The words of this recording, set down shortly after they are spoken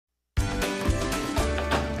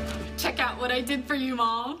what I did for you,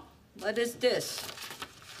 Mom. What is this?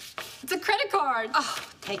 It's a credit card. Oh,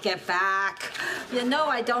 take it back. You know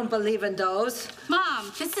I don't believe in those.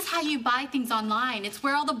 Mom, this is how you buy things online. It's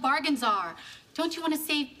where all the bargains are. Don't you want to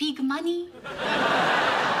save big money?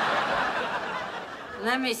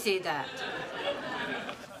 Let me see that.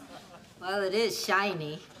 Well, it is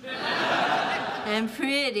shiny. And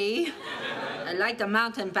pretty. I like the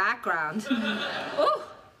mountain background. Oh,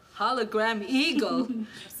 hologram eagle.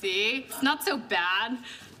 See? It's not so bad.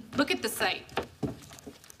 Look at the site.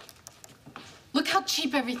 Look how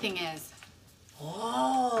cheap everything is.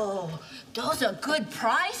 Oh, those are good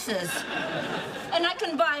prices. And I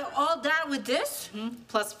can buy all that with this?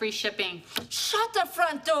 Plus free shipping. Shut the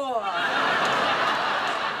front door.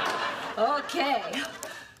 Okay.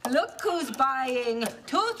 Look who's buying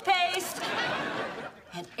toothpaste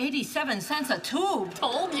at 87 cents a tube.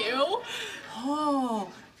 Told you. Oh.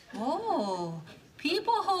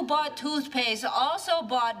 People who bought toothpaste also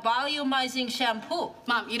bought volumizing shampoo.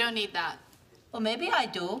 Mom, you don't need that. Well, maybe I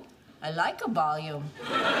do. I like a volume.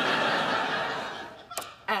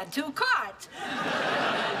 Add to cart.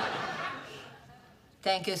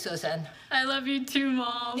 Thank you, Susan. I love you too,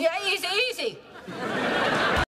 Mom. Yeah, easy.